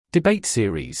Debate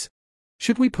Series.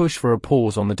 Should we push for a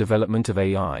pause on the development of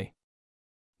AI?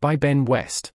 By Ben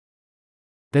West.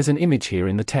 There's an image here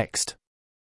in the text.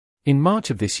 In March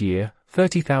of this year,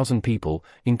 30,000 people,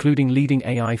 including leading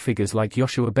AI figures like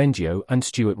Yoshua Bengio and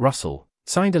Stuart Russell,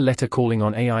 signed a letter calling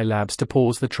on AI labs to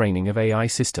pause the training of AI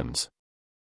systems.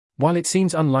 While it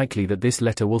seems unlikely that this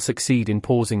letter will succeed in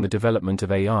pausing the development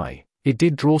of AI, it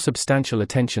did draw substantial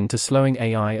attention to slowing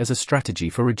AI as a strategy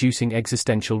for reducing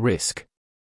existential risk.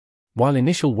 While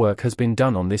initial work has been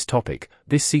done on this topic,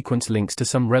 this sequence links to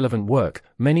some relevant work.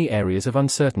 Many areas of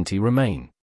uncertainty remain.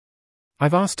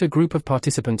 I've asked a group of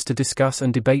participants to discuss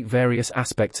and debate various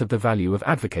aspects of the value of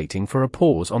advocating for a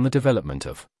pause on the development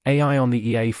of AI on the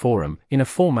EA Forum, in a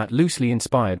format loosely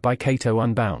inspired by Cato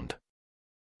Unbound.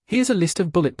 Here's a list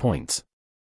of bullet points.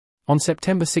 On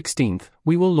September 16th,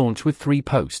 we will launch with 3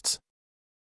 posts.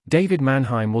 David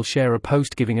Manheim will share a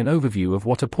post giving an overview of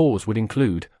what a pause would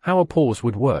include, how a pause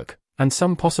would work, and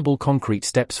some possible concrete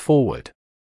steps forward.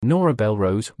 Nora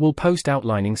Belrose will post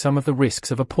outlining some of the risks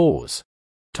of a pause.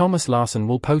 Thomas Larson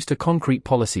will post a concrete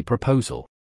policy proposal.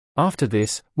 After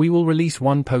this, we will release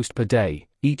 1 post per day,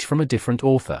 each from a different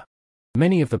author.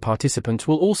 Many of the participants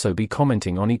will also be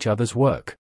commenting on each other's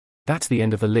work. That's the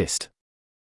end of the list.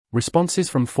 Responses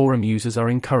from forum users are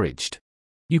encouraged.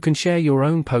 You can share your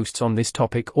own posts on this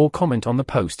topic or comment on the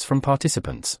posts from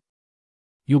participants.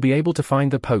 You'll be able to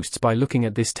find the posts by looking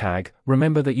at this tag.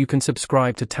 Remember that you can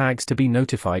subscribe to tags to be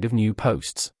notified of new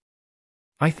posts.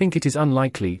 I think it is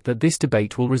unlikely that this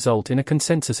debate will result in a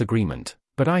consensus agreement,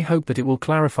 but I hope that it will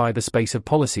clarify the space of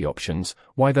policy options,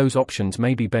 why those options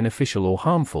may be beneficial or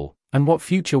harmful, and what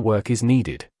future work is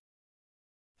needed.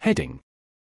 Heading: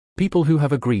 People who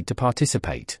have agreed to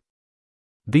participate.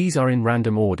 These are in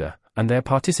random order, and they're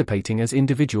participating as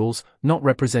individuals, not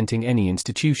representing any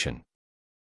institution.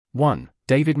 1.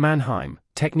 David Manheim,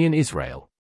 Technion Israel.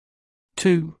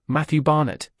 2. Matthew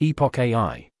Barnett, Epoch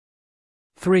AI.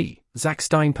 3. Zach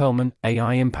Steinperlman,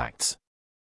 AI Impacts.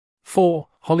 4.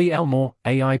 Holly Elmore,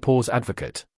 AI Pause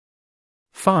Advocate.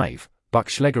 5. Buck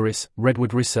Schlegeris,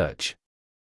 Redwood Research.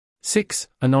 6.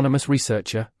 Anonymous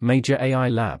Researcher, Major AI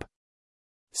Lab.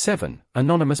 7.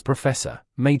 Anonymous Professor,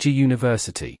 Major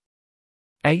University.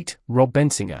 8. Rob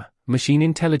Bensinger, Machine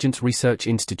Intelligence Research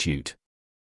Institute.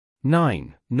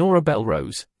 9. Nora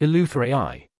Belrose, Eleuther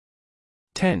AI.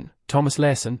 10. Thomas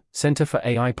Larson, Center for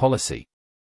AI Policy.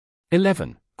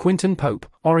 11. Quinton Pope,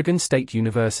 Oregon State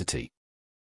University.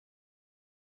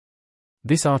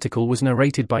 This article was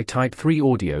narrated by Type 3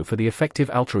 Audio for the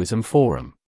Effective Altruism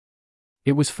Forum.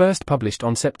 It was first published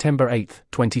on September 8,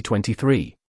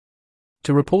 2023.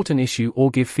 To report an issue or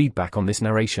give feedback on this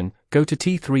narration, go to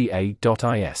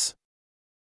t3a.is.